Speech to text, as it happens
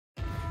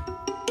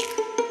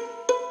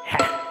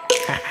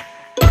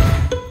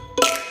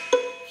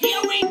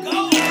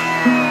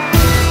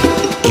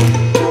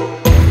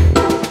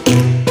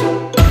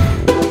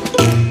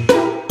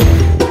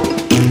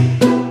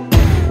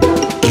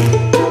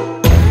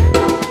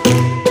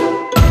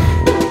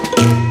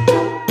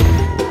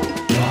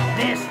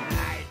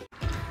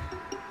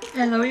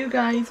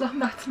guys, welcome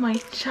back to my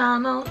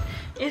channel.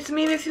 It's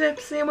me,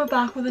 Lipsy, and we're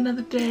back with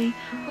another day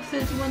of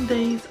 31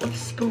 days of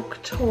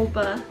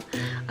Spooktober.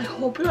 I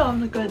hope you're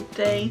having a good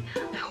day.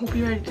 I hope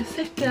you're ready to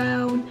sit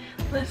down,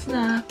 listen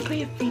up, put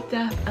your feet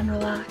up and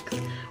relax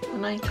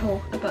when I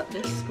talk about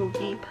this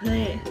spooky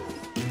place.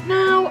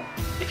 Now,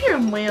 if you're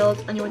in Wales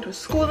and you went to a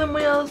school in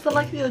Wales, the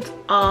likelihoods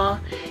are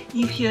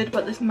you've heard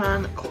about this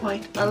man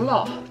quite a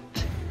lot.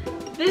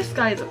 This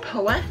guy is a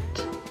poet,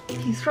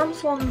 he's from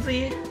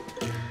Swansea,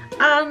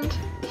 and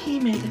he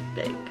made it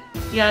big.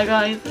 Yeah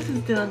guys, this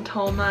is Dylan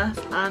Thomas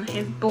and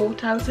his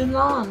boathouse in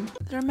Larne.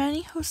 There are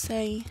many who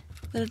say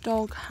that a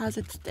dog has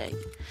its day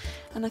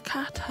and a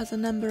cat has a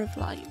number of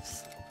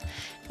lives.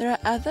 There are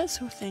others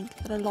who think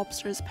that a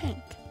lobster is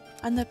pink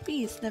and that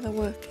bees never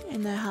work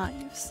in their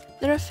hives.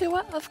 There are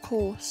fewer, of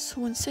course,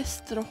 who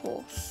insist that a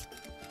horse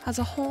has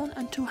a horn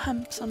and two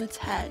humps on its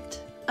head,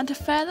 and a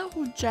fellow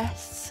who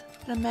jests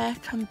that a mare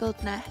can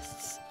build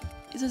nests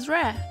is as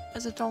rare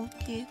as a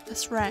donkey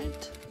that's red.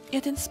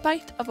 Yet in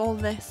spite of all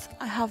this,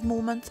 I have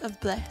moments of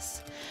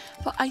bliss,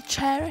 for I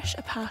cherish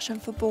a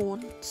passion for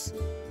bones.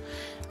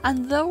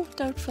 And though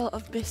doubtful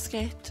of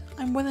biscuit,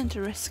 I'm willing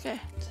to risk it.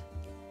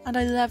 And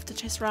I love to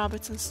chase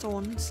rabbits and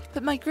stones,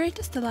 but my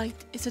greatest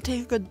delight is to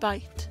take a good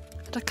bite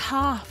at a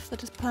calf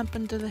that is plump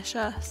and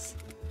delicious.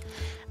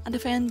 And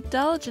if I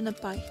indulge in a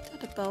bite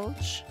at a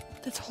bulge,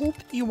 let's hope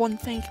you won't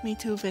think me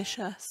too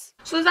vicious.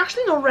 So there's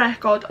actually no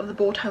record of the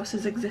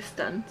boathouse's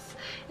existence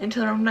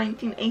until around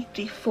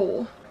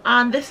 1984.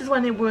 And this is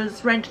when it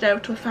was rented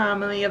out to a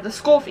family of the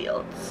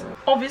Schofields.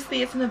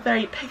 Obviously it's in a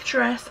very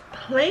picturesque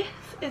place.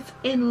 It's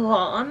in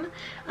Larne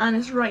and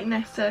it's right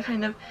next to a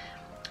kind of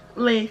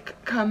lake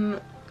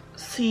come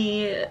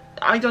sea.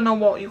 I don't know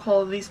what you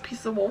call these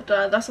pieces of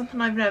water. That's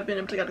something I've never been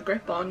able to get a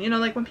grip on. You know,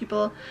 like when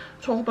people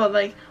talk about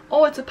like,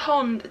 oh, it's a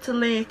pond, it's a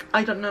lake,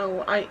 I don't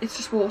know, it's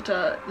just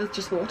water, there's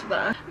just water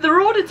there. The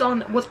road it's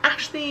on was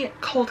actually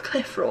called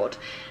Cliff Road.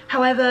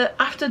 However,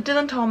 after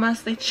Dylan Thomas,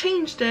 they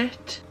changed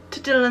it to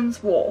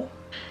Dylan's Wharf.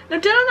 Now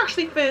Dylan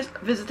actually first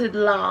visited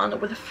Larne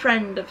with a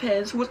friend of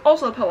his who was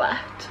also a poet,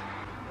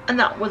 and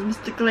that was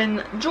Mr.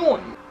 Glyn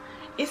Jones.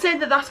 He said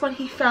that that's when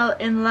he fell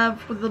in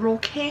love with the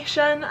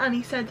location, and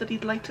he said that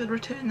he'd like to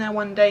return there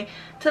one day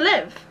to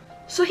live.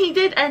 So he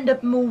did end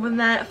up moving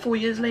there 4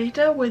 years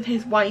later with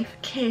his wife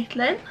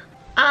Caitlin.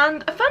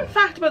 And a fun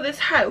fact about this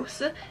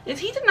house is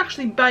he didn't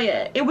actually buy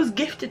it. It was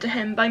gifted to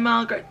him by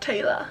Margaret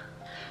Taylor,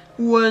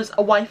 who was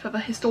a wife of a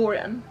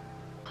historian.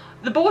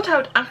 The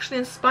boathouse actually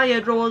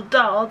inspired Roald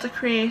Dahl to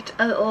create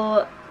a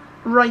little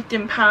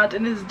writing pad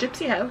in his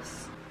gypsy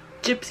house.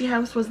 Gypsy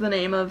house was the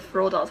name of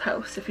Roald Dahl's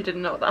house, if you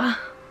didn't know that.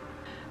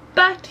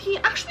 But he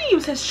actually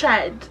used his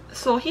shed,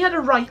 so he had a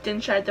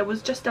writing shed that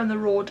was just down the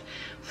road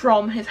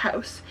from his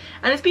house,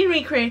 and it's been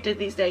recreated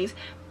these days.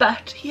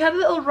 But he had a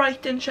little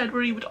writing shed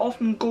where he would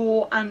often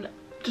go and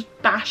just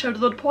bash out a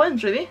lot of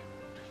poems, really.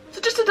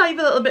 So just to dive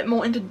a little bit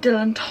more into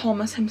Dylan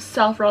Thomas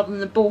himself rather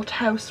than the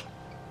boathouse.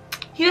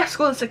 He left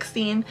school at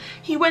 16,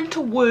 he went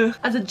to work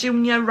as a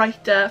junior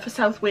writer for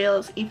South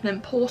Wales Evening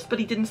Post, but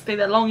he didn't stay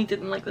there long, he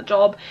didn't like the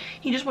job,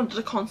 he just wanted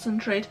to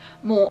concentrate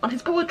more on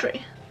his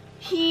poetry.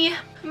 He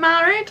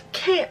married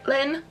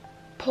Caitlin,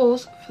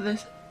 pause for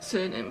this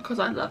surname because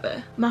I love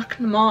it,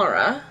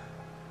 McNamara,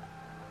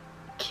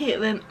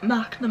 Caitlin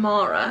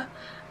McNamara,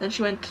 then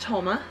she went to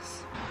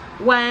Thomas,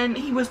 when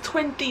he was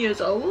 20 years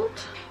old.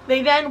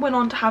 They then went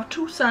on to have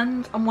 2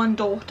 sons and 1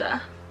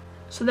 daughter.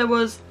 So there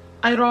was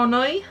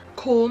Ironoi,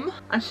 Combe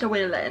and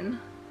Llywelyn.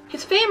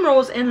 His fame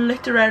rose in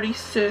literary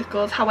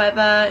circles,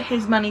 however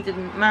his money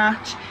didn't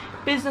match,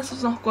 business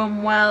was not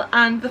going well,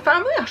 and the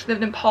family actually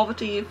lived in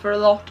poverty for a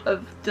lot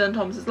of Dylan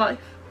Thomas's life.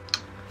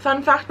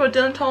 Fun fact about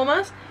Dylan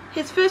Thomas,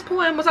 his first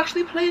poem was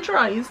actually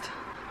plagiarised.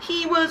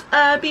 He was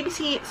a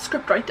BBC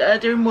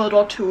scriptwriter during World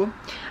War II,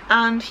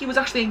 and he was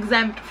actually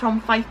exempt from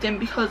fighting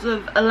because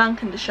of a lung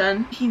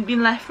condition he'd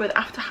been left with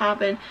after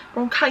having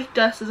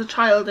bronchitis as a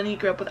child, and he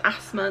grew up with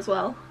asthma as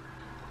well.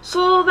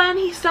 So then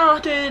he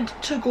started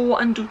to go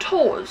and do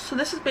tours. So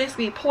this is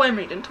basically poem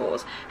reading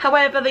tours.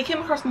 However, they came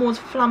across more as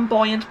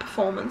flamboyant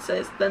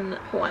performances than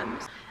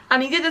poems.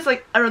 And he did this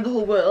like around the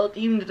whole world,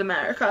 even did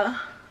America.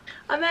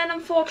 And then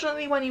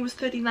unfortunately when he was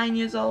 39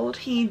 years old,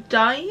 he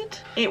died.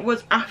 It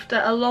was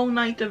after a long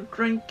night of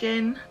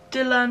drinking.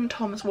 Dylan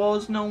Thomas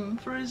was known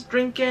for his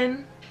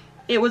drinking.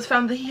 It was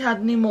found that he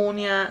had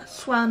pneumonia,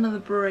 swelling of the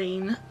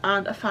brain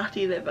and a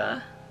fatty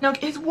liver. Now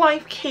his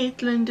wife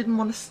Caitlin didn't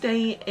want to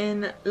stay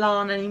in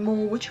Larne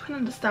anymore, which you can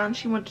understand.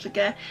 She wanted to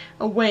get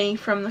away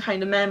from the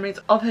kind of memories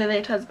of her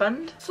late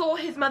husband. So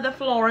his mother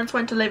Florence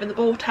went to live in the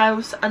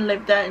boathouse and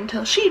lived there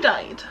until she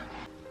died.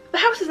 The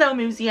house is now a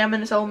museum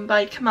and is owned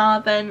by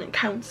Carmarthen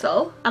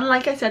Council, and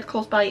like I said,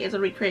 close by is a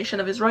recreation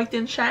of his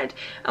writing shed,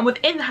 and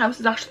within the house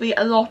is actually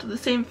a lot of the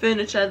same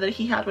furniture that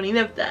he had when he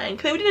lived there,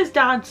 including his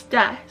dad's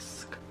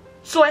desk.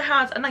 So it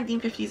has a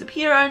 1950s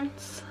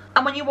appearance,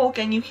 and when you walk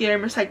in you hear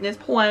him reciting his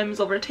poems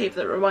over a tape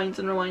that rewinds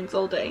and rewinds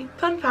all day.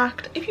 Fun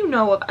fact, if you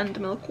know of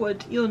Undermilk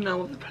Wood, you'll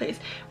know of the place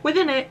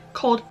within it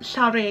called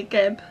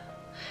Llaregib.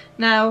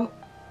 Now,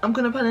 I'm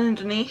going to put it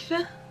underneath.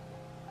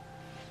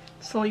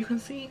 So you can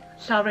see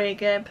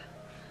Llaregib.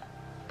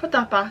 Put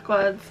that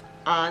backwards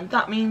and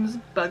that means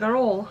bugger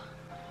all.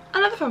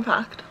 Another fun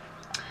fact.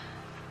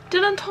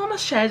 Dylan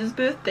Thomas shared his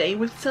birthday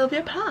with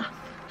Sylvia Plath.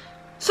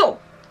 So,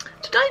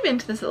 to dive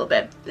into this a little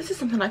bit, this is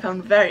something I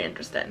found very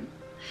interesting.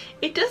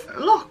 It doesn't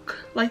look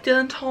like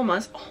Dylan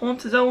Thomas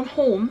haunts his own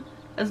home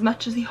as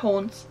much as he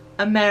haunts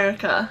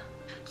America.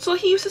 So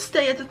he used to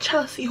stay at the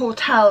Chelsea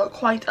Hotel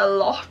quite a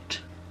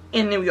lot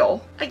in New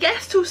York. A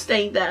guest who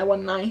stayed there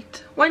one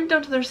night went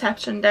down to the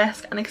reception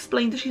desk and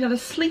explained that she'd had a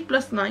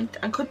sleepless night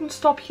and couldn't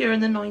stop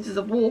hearing the noises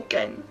of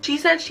walking. She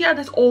said she had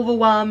this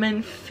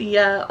overwhelming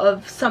fear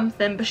of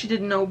something, but she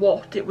didn't know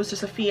what. It was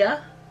just a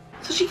fear.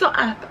 So she got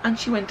up and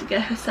she went to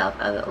get herself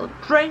a little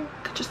drink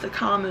just to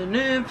calm her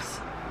nerves.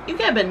 You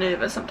get a bit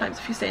nervous sometimes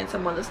if you stay in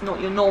somewhere that's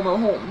not your normal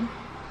home.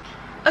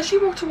 As she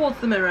walked towards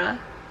the mirror,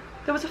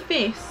 there was a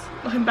face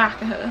looking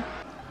back at her.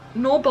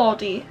 No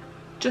body,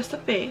 just a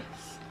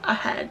face, a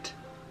head,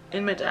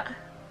 in midair.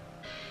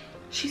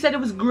 She said it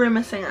was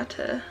grimacing at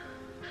her.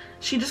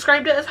 She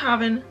described it as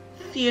having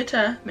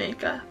theatre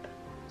makeup,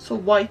 so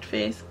white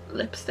face,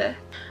 lipstick.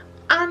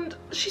 And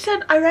she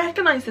said, I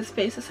recognised this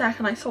face the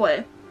second I saw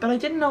it, but I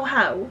didn't know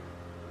how.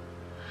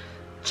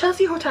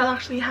 Chelsea Hotel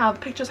actually have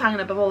pictures hanging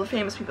up of all the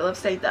famous people that have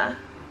stayed there.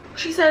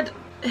 She said,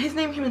 his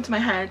name came into my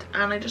head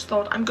and I just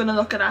thought, I'm gonna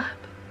look it up.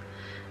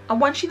 And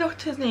when she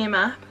looked his name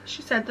up,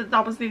 she said that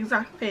that was the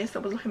exact face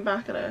that was looking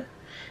back at her.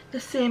 The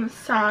same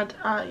sad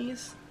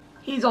eyes.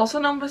 He's also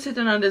known for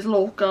sitting at his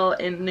local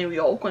in New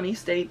York when he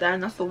stayed there,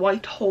 and that's the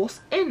White Horse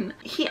Inn.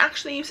 He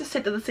actually used to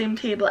sit at the same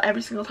table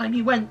every single time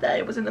he went there.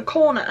 It was in the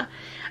corner.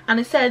 And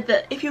it said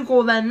that if you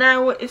go there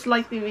now, it's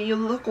likely that you'll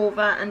look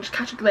over and just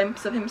catch a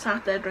glimpse of him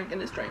sat there drinking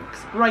his drinks,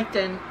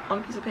 writing on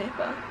a piece of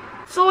paper.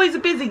 So he's a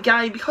busy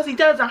guy because he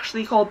does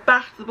actually call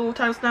back to the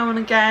boathouse now and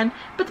again,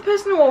 but the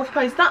person who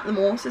occupies that the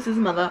most is his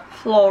mother,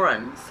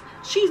 Florence.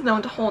 She's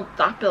known to haunt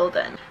that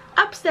building.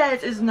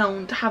 Upstairs is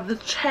known to have the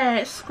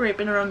chair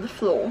scraping around the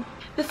floor.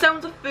 The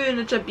sounds of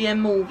furniture being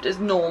moved is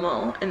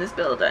normal in this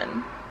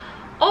building.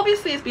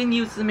 Obviously it's being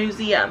used as a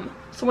museum,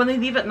 so when they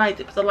leave at night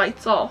they put the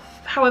lights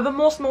off. However,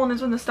 most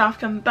mornings when the staff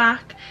come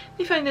back,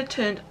 they find it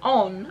turned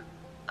on,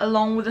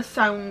 along with the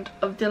sound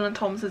of Dylan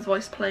Thomas's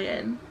voice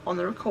playing on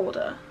the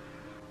recorder.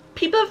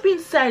 People have been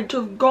said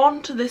to have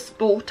gone to this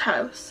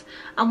boathouse,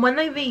 and when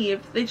they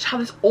leave, they just have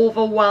this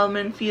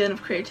overwhelming feeling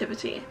of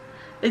creativity.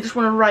 They just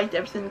want to write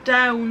everything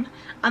down,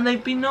 and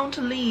they've been known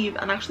to leave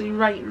and actually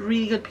write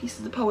really good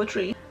pieces of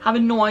poetry,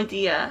 having no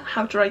idea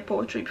how to write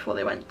poetry before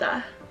they went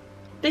there.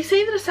 They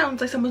say that it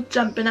sounds like someone's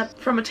jumping up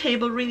from a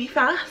table really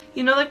fast.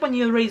 You know, like when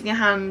you're raising your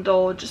hand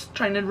or just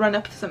trying to run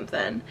up to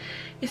something,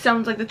 it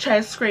sounds like the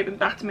chair's scraping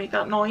back to make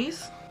that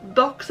noise.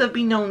 Books have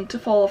been known to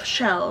fall off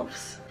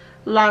shelves,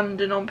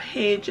 landing on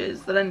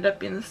pages that end up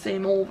being the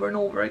same over and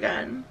over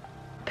again.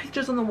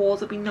 Pictures on the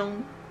walls have been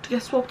known to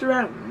get swapped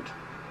around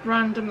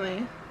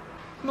randomly.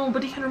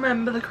 Nobody can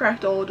remember the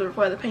correct order of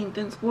where the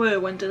paintings were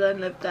when Dylan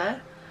lived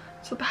there,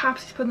 so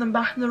perhaps he's putting them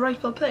back in the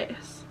rightful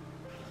place.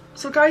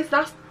 So guys,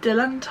 that's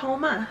Dylan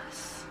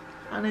Thomas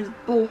and his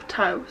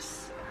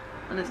boathouse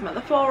and his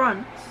mother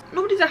Florence.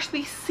 Nobody's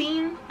actually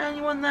seen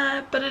anyone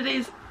there, but it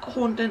is a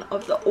haunting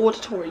of the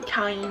auditory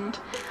kind.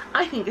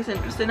 I think it's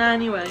interesting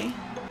anyway.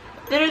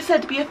 There is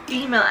said to be a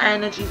female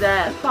energy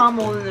there, far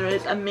more than there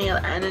is a male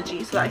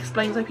energy, so that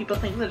explains why people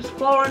think that it's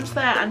Florence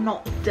there and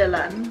not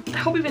Dylan. I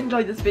hope you've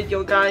enjoyed this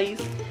video, guys.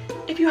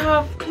 If you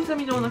have, please let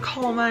me know in the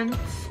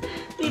comments,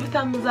 leave a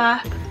thumbs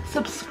up,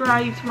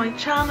 subscribe to my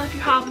channel if you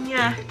haven't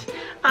yet,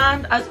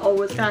 and as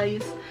always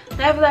guys,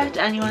 never let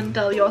anyone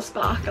dull your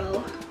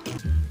sparkle.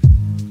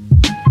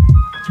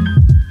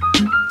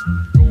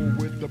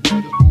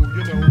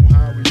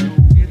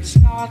 It's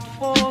not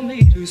for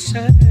me to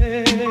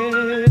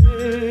say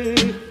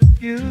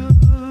you